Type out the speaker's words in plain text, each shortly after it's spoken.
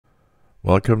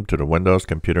Welcome to the Windows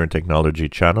Computer and Technology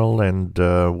channel, and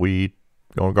we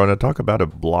are going to talk about a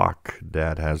block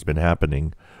that has been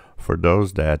happening for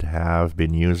those that have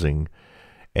been using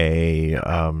a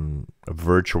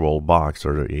VirtualBox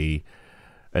or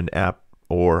an app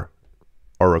or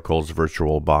Oracle's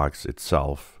VirtualBox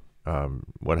itself.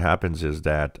 What happens is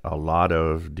that a lot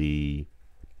of the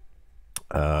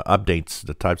updates,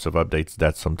 the types of updates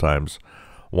that sometimes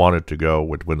wanted to go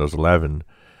with Windows 11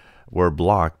 were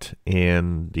blocked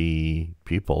in the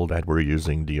people that were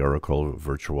using the Oracle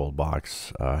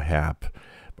VirtualBox app.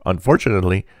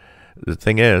 Unfortunately, the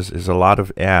thing is a lot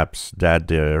of apps that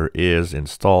there is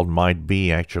installed might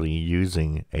be actually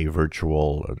using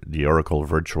the Oracle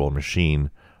virtual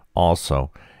machine also.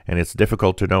 And it's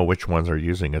difficult to know which ones are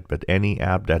using it, but any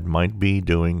app that might be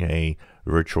doing a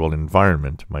virtual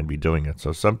environment might be doing it.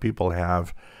 So some people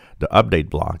have the update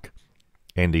block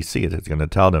and they see it. It's going to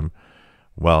tell them,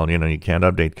 well, you can't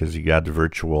update because you got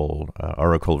the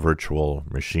Oracle virtual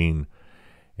machine,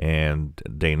 and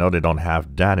they know they don't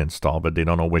have that installed, but they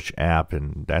don't know which app,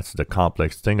 and that's the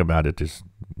complex thing about it, is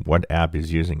what app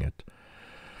is using it.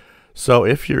 So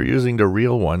if you're using the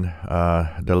real one,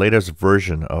 the latest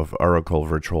version of Oracle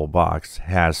VirtualBox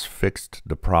has fixed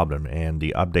the problem, and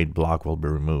the update block will be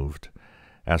removed.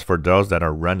 As for those that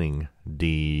are running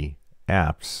the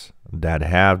apps that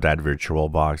have that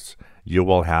VirtualBox, you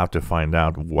will have to find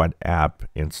out what app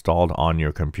installed on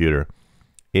your computer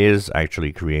is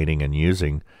actually creating and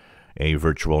using a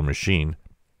virtual machine.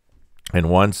 And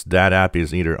once that app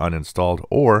is either uninstalled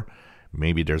or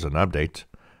maybe there's an update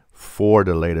for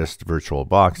the latest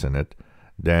VirtualBox in it,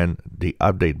 then the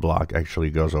update block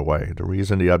actually goes away. The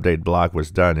reason the update block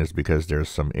was done is because there's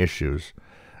some issues,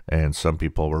 and some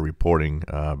people were reporting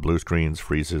blue screens,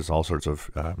 freezes, all sorts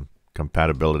of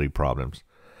compatibility problems.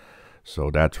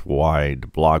 So that's why the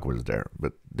block was there.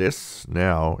 But this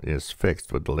now is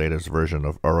fixed with the latest version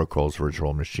of Oracle's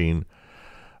virtual machine.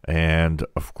 And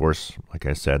of course, like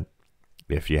I said,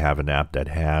 if you have an app that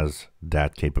has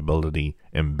that capability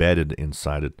embedded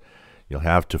inside it, you'll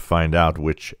have to find out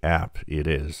which app it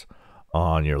is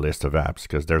on your list of apps,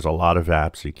 because there's a lot of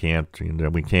apps. We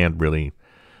can't really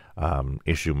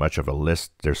issue much of a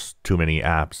list. There's too many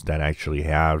apps that actually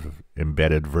have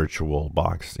embedded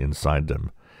VirtualBox inside them.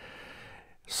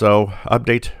 So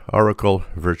update Oracle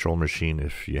Virtual Machine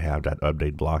if you have that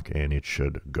update block, and it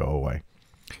should go away.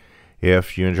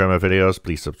 If you enjoy my videos,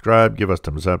 please subscribe, give us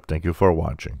thumbs up. Thank you for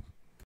watching.